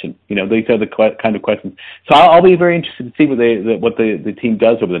McCutchen? These are the kind of questions. So I'll be very interested to see what the team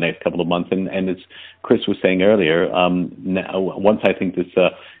does over the next couple of months. And as Chris was saying earlier, once I think this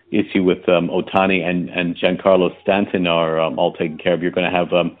issue with Ohtani and Giancarlo Stanton are all taken care of, you're going to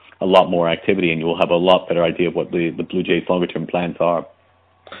have a lot more activity, and you'll have a lot better idea of what the Blue Jays' longer-term plans are.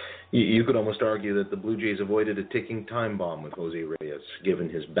 You could almost argue that the Blue Jays avoided a ticking time bomb with Jose Reyes, given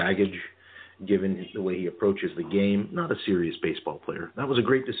his baggage, given the way he approaches the game. Not a serious baseball player. That was a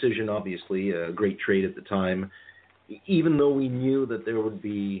great decision, obviously, a great trade at the time, even though we knew that there would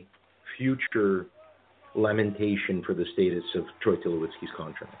be future lamentation for the status of Troy Tulowitzki's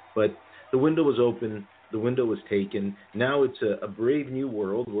contract. But the window was open, the window was taken. Now it's a brave new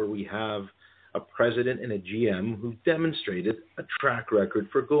world where we have a president and a GM who demonstrated a track record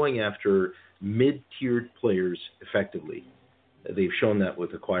for going after mid-tiered players effectively. They've shown that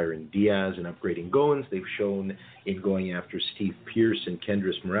with acquiring Diaz and upgrading Goins. They've shown in going after Steve Pearce and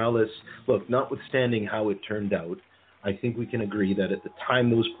Kendrys Morales. Look, notwithstanding how it turned out, I think we can agree that at the time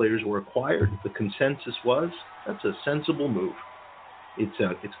those players were acquired, the consensus was that's a sensible move.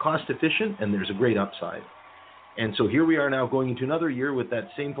 It's cost efficient and there's a great upside. And so here we are now going into another year with that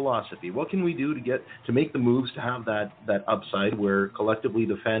same philosophy. What can we do to make the moves to have that upside where collectively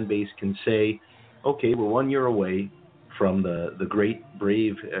the fan base can say, okay, we're 1 year away from the great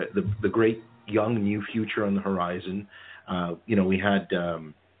brave, the great young new future on the horizon. We had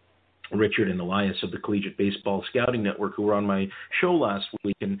Richard and Elias of the Collegiate Baseball Scouting Network who were on my show last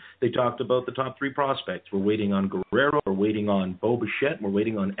week, and they talked about the top three prospects. We're waiting on Guerrero, we're waiting on Bo Bichette, we're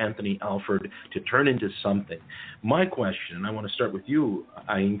waiting on Anthony Alford to turn into something. My question, and I want to start with you,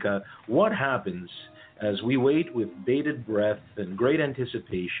 Ainka, what happens as we wait with bated breath and great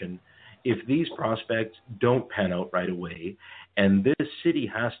anticipation if these prospects don't pan out right away and this city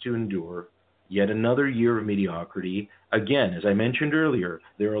has to endure yet another year of mediocrity? Again, as I mentioned earlier,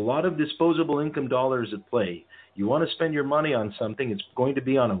 there are a lot of disposable income dollars at play. You want to spend your money on something, it's going to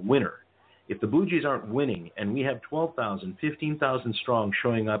be on a winner. If the Blue Jays aren't winning and we have 12,000, 15,000 strong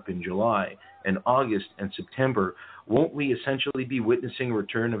showing up in July and August and September, won't we essentially be witnessing a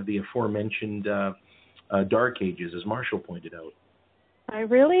return of the aforementioned dark ages, as Marshall pointed out? I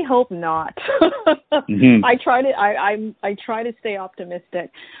really hope not. I try to stay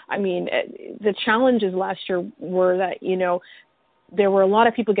optimistic. I mean, the challenges last year were that, there were a lot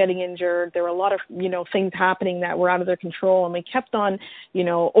of people getting injured. There were a lot of, things happening that were out of their control. And we kept on,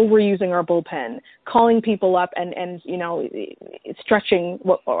 overusing our bullpen, calling people up and stretching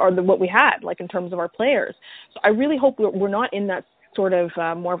what we had, like in terms of our players. So I really hope we're not in that sort of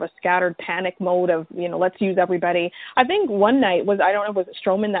more of a scattered panic mode of, let's use everybody. I think one night was it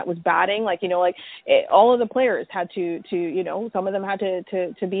Stroman that was batting? All of the players had to some of them had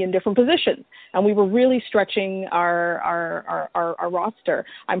to be in different positions, and we were really stretching our roster.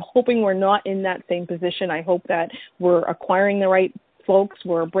 I'm hoping we're not in that same position. I hope that we're acquiring the right folks.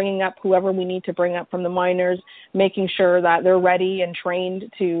 We're bringing up whoever we need to bring up from the minors, making sure that they're ready and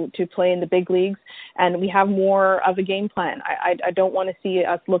trained to play in the big leagues, and we have more of a game plan. I don't want to see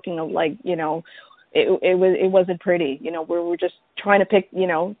us looking like, it wasn't pretty. We're just trying to pick,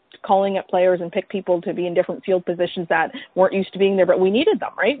 calling up players and pick people to be in different field positions that weren't used to being there, but we needed them,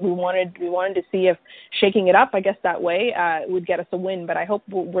 right? We wanted to see if shaking it up, I guess, that way would get us a win. But I hope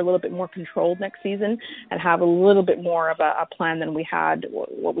we're a little bit more controlled next season and have a little bit more of a plan than we had,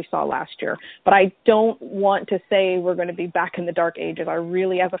 what we saw last year. But I don't want to say we're going to be back in the dark ages.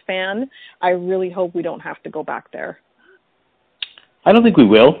 As a fan, I really hope we don't have to go back there. I don't think we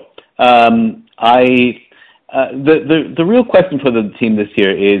will. The real question for the team this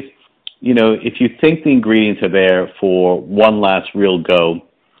year is, if you think the ingredients are there for one last real go,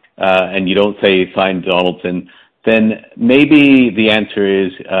 and you don't say sign Donaldson, then maybe the answer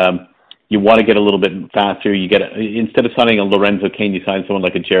is you want to get a little bit faster. Instead of signing a Lorenzo Cain, you sign someone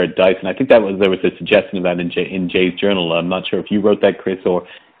like a Jared Dyson. I think there was a suggestion of that in Jay's Journal. I'm not sure if you wrote that, Chris, or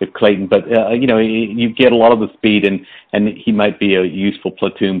if Clayton, but you get a lot of the speed, and he might be a useful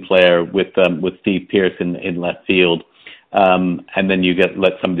platoon player with Steve Pearce in left field, and then you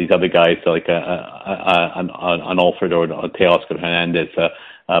let some of these other guys like an Alfred or Teoscar Hernandez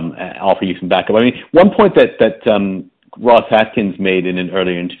offer you some backup. I mean, one point that Ross Atkins made in an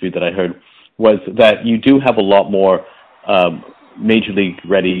earlier interview that I heard was that you do have a lot more major league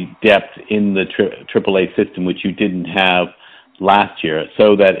ready depth in the AAA system, which you didn't have last year,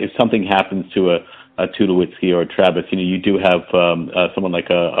 so that if something happens to a Tulowitzki or a Travis, you do have someone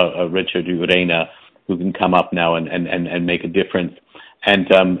like a Richard Urena who can come up now and make a difference,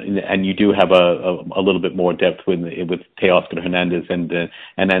 and you do have a little bit more depth with Teoscar Hernandez and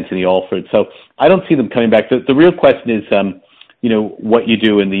Anthony Alford. So I don't see them coming back. The real question is, what you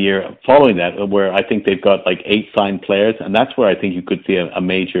do in the year following that, where I think they've got like 8 signed players, and that's where I think you could see a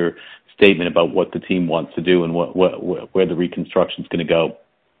major statement about what the team wants to do and where the reconstruction is going to go.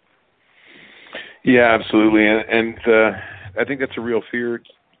 Yeah, absolutely, and I think that's a real fear.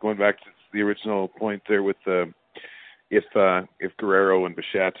 Going back to the original point there, with if Guerrero and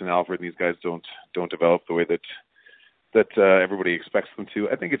Bichette and Alfred and these guys don't develop the way that everybody expects them to,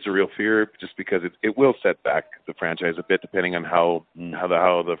 I think it's a real fear, just because it will set back the franchise a bit, depending on how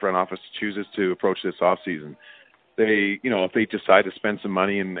the front office chooses to approach this off season. If they decide to spend some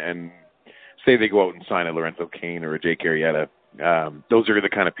money and say they go out and sign a Lorenzo Cain or a Jake Arrieta, those are the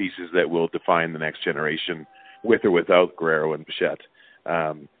kind of pieces that will define the next generation, with or without Guerrero and Bichette.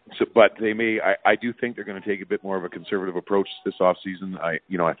 But they may. I do think they're going to take a bit more of a conservative approach this off season. I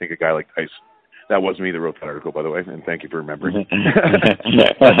think a guy like Dyson. That wasn't me that wrote that article, by the way, and thank you for remembering.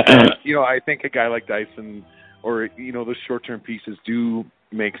 But, I think a guy like Dyson, or those short-term pieces do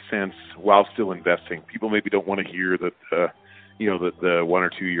make sense while still investing. People maybe don't want to hear that. The 1 or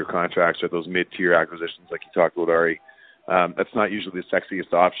 2 year contracts or those mid-tier acquisitions like you talked about, Ari. That's not usually the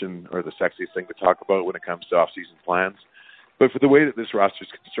sexiest option or the sexiest thing to talk about when it comes to off-season plans. But for the way that this roster is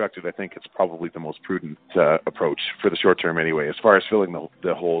constructed, I think it's probably the most prudent approach for the short term anyway, as far as filling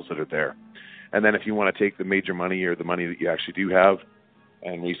the holes that are there. And then if you want to take the major money or the money that you actually do have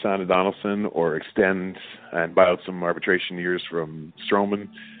and re-sign a Donaldson or extend and buy out some arbitration years from Stroman,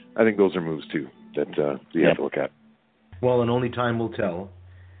 I think those are moves too that you have to look at. Well, and only time will tell.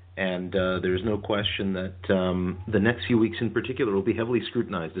 And there's no question that the next few weeks in particular will be heavily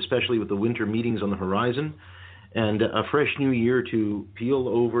scrutinized, especially with the winter meetings on the horizon and a fresh new year to peel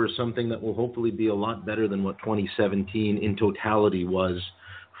over something that will hopefully be a lot better than what 2017 in totality was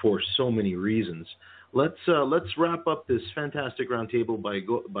for so many reasons. Let's wrap up this fantastic roundtable by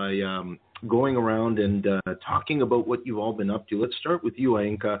going around and talking about what you've all been up to. Let's start with you,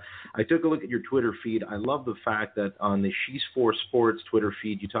 Ayanka. I took a look at your Twitter feed. I love the fact that on the She's for Sports Twitter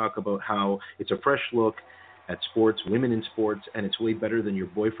feed, you talk about how it's a fresh look at sports, women in sports, and it's way better than your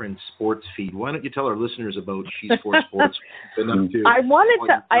boyfriend's sports feed. Why don't you tell our listeners about She's for Sports? I wanted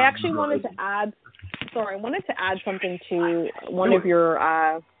to add something to one of your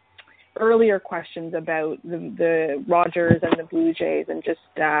earlier questions about the Rogers and the Blue Jays and just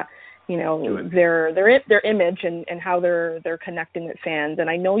their image and how they're connecting with fans. And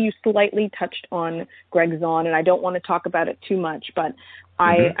I know you slightly touched on Greg Zahn, and I don't want to talk about it too much, but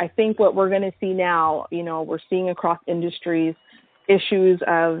I think what we're going to see now, we're seeing across industries, issues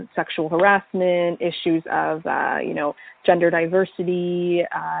of sexual harassment, issues of, gender diversity,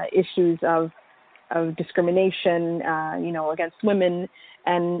 issues of discrimination, against women.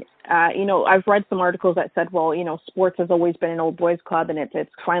 And, I've read some articles that said, well, sports has always been an old boys club and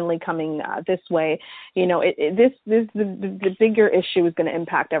it's finally coming this way. The bigger issue is going to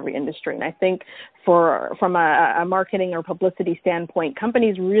impact every industry. And I think from a marketing or publicity standpoint,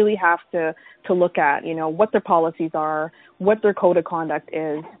 companies really have to look at, what their policies are, what their code of conduct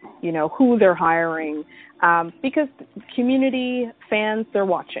is, who they're hiring, because community fans, they're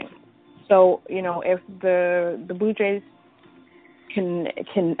watching. So, if the Blue Jays can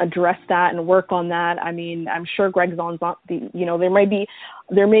address that and work on that, I mean, I'm sure Greg Zaun's not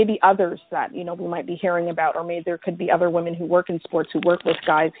there may be others that, we might be hearing about, or maybe there could be other women who work in sports who work with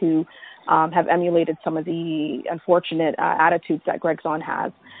guys who have emulated some of the unfortunate attitudes that Greg Zaun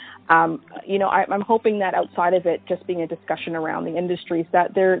has. I'm hoping that outside of it just being a discussion around the industries,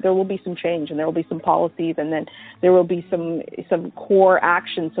 that there will be some change and there will be some policies, and then there will be some core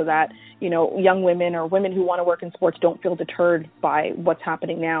action so that, young women or women who want to work in sports don't feel deterred by what's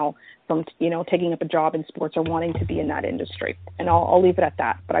happening now from, taking up a job in sports or wanting to be in that industry. And I'll leave it at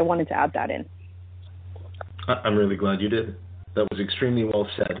that, but I wanted to add that in. I'm really glad you did. That was extremely well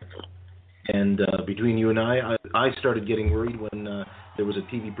said. And between you and I started getting worried when there was a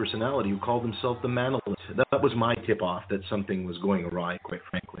TV personality who called himself the Manolith. That was my tip-off that something was going awry, quite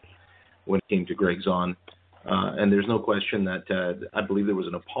frankly, when it came to Greg Zaun. And there's no question that I believe there was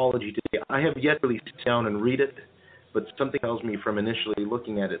an apology today. I have yet to really sit down and read it, but something tells me from initially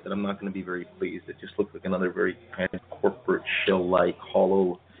looking at it that I'm not going to be very pleased. It just looked like another very kind of corporate, shill-like,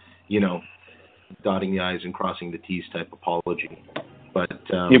 hollow, dotting the I's and crossing the T's type apology. But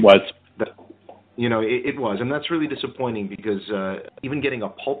it was. It was, and that's really disappointing because even getting a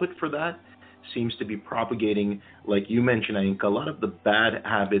pulpit for that seems to be propagating, like you mentioned, I think, a lot of the bad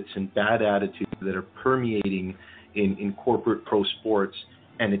habits and bad attitudes that are permeating in corporate pro sports,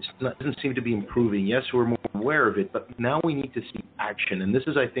 and it doesn't seem to be improving. Yes, we're more aware of it, but now we need to see action, and this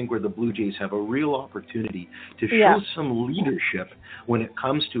is, I think, where the Blue Jays have a real opportunity to show some leadership when it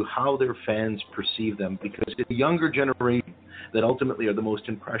comes to how their fans perceive them, because it's the younger generation that ultimately are the most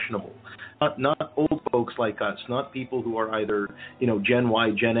impressionable. Not old folks like us, not people who are either, Gen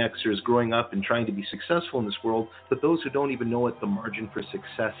Y, Gen Xers growing up and trying to be successful in this world, but those who don't even know what the margin for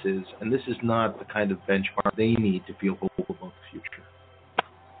success is. And this is not the kind of benchmark they need to feel hopeful about the future.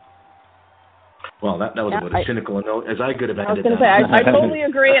 Well, that was about as cynical a note as I could have ended. I was going to say, I totally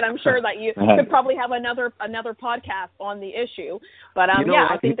agree, and I'm sure that you could probably have another podcast on the issue. But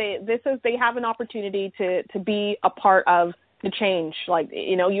I think they have an opportunity to be a part of the change. Like,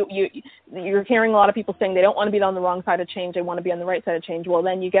 you're hearing a lot of people saying they don't want to be on the wrong side of change, they want to be on the right side of change. Well,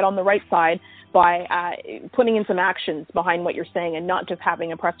 then you get on the right side by putting in some actions behind what you're saying, and not just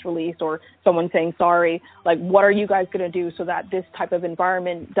having a press release or someone saying sorry. Like, what are you guys going to do so that this type of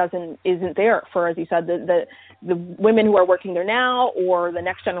environment isn't there for, as you said, the women who are working there now, or the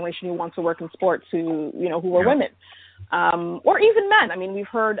next generation who wants to work in sports who are women. Or even men. I mean, we've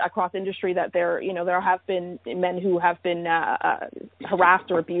heard across industry that there have been men who have been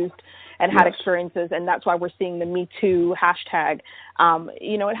harassed or abused and had experiences, and that's why we're seeing the Me Too hashtag.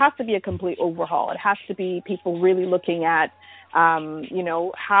 It has to be a complete overhaul. It has to be people really looking at,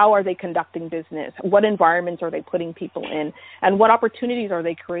 how are they conducting business? What environments are they putting people in? And what opportunities are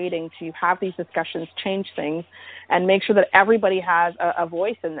they creating to have these discussions, change things, and make sure that everybody has a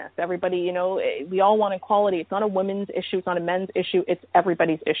voice in this? Everybody, we all want equality. It's not a women's issue. It's not a men's issue. It's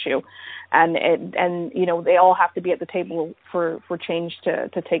everybody's issue. And they all have to be at the table for change to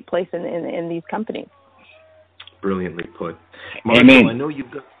take place in these companies. Brilliantly put. Marshall,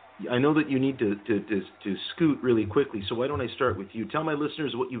 I know that you need to scoot really quickly, so why don't I start with you? Tell my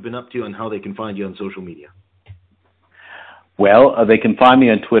listeners what you've been up to and how they can find you on social media. Well, they can find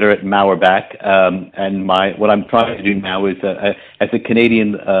me on Twitter at Mauerbach, and what I'm trying to do now is, as a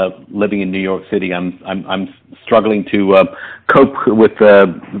Canadian living in New York City, I'm struggling to cope with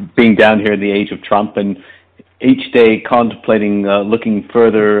being down here in the age of Trump, and each day contemplating looking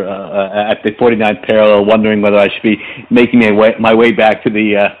further at the 49th parallel, wondering whether I should be making my way back to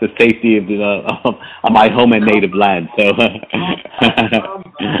the safety of my home and native land. So.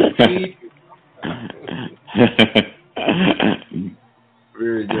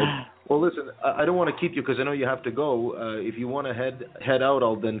 Very good. Well, listen, I don't want to keep you because I know you have to go. If you want to head out,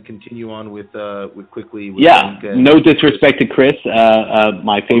 I'll then continue on with quickly. With no disrespect to Chris,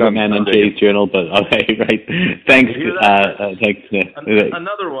 my favorite man on Jay's Journal, but okay, right. Thanks. Thanks.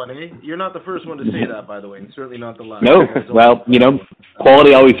 Another one, eh? You're not the first one to say that, by the way, and certainly not the last. No, well,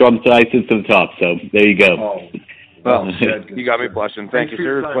 quality always rises to the top, so there you go. Oh, Well, you got me blushing. Thank you,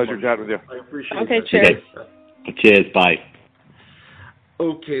 sir. Pleasure chatting with you. I appreciate it. Okay, cheers. Okay. Cheers. Bye.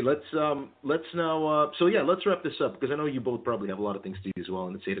 Okay, let's now. Let's wrap this up because I know you both probably have a lot of things to do as well,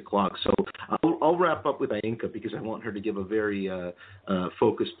 and it's 8:00. So I'll wrap up with Ainka because I want her to give a very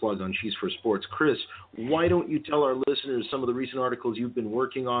focused plug on She's for Sports. Chris, why don't you tell our listeners some of the recent articles you've been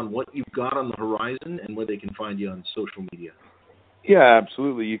working on, what you've got on the horizon, and where they can find you on social media? Yeah,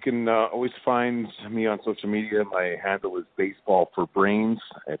 absolutely. You can always find me on social media. My handle is Baseball for Brains.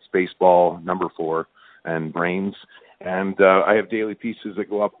 It's baseball 4 and brains. And I have daily pieces that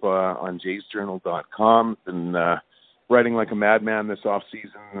go up on jaysjournal.com. Been writing like a madman this off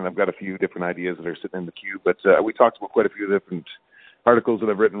season, and I've got a few different ideas that are sitting in the queue. But we talked about quite a few different articles that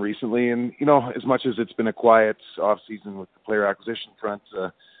I've written recently. And, as much as it's been a quiet off season with the player acquisition front,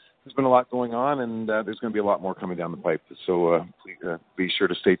 there's been a lot going on, and there's going to be a lot more coming down the pipe. So please be sure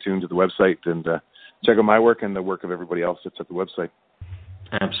to stay tuned to the website and check out my work and the work of everybody else that's at the website.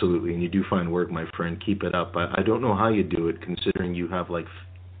 Absolutely, and you do fine work, my friend. Keep it up. I don't know how you do it, considering you have like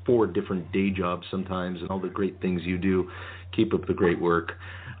 4 different day jobs sometimes and all the great things you do. Keep up the great work.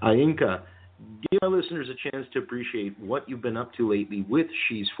 Ainka, give our listeners a chance to appreciate what you've been up to lately with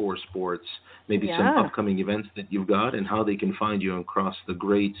She's for Sports, maybe some upcoming events that you've got, and how they can find you across the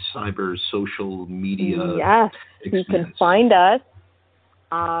great cyber social media. Yes, you can find us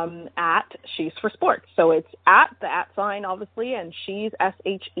at She's for Sports. So it's at the @ obviously, and She's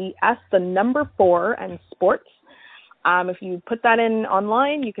SHES 4 and Sports. If you put that in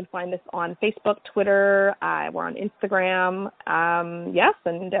online, you can find us on Facebook, Twitter. We're on Instagram,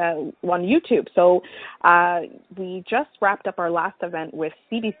 and on YouTube. So we just wrapped up our last event with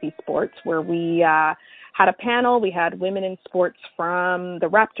CBC Sports, where we had a panel. We had women in sports from the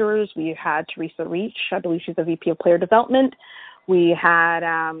Raptors. We had Teresa Reach. I believe she's the VP of Player Development. We had,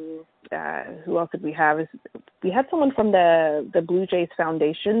 who else did we have? We had someone from the Blue Jays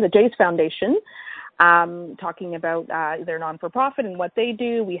Foundation, the Jays Foundation, talking about their non-for-profit and what they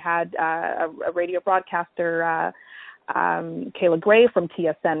do. We had a radio broadcaster, Kayla Gray from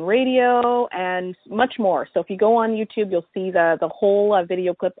TSN Radio, and much more. So if you go on YouTube, you'll see the whole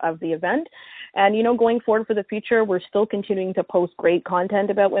video clip of the event. And, going forward for the future, we're still continuing to post great content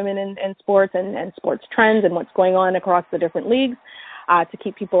about women in sports and sports trends and what's going on across the different leagues to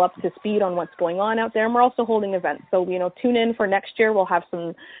keep people up to speed on what's going on out there. And we're also holding events. So, tune in for next year. We'll have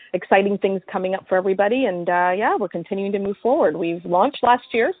some exciting things coming up for everybody. And, we're continuing to move forward. We've launched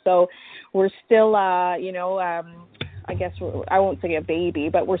last year, so we're still, I guess I won't say a baby,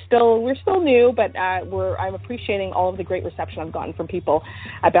 but we're still new. But I'm appreciating all of the great reception I've gotten from people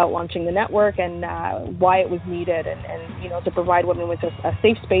about launching the network and why it was needed, and to provide women with a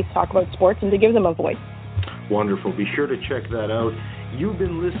safe space to talk about sports and to give them a voice. Wonderful. Be sure to check that out. You've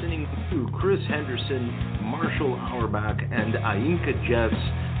been listening to Chris Henderson, Marshall Auerbach, and Ainka Jeffs.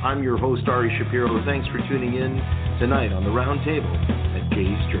 I'm your host, Ari Shapiro. Thanks for tuning in tonight on the Roundtable at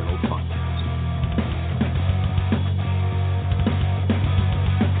Jay's Journal Podcast.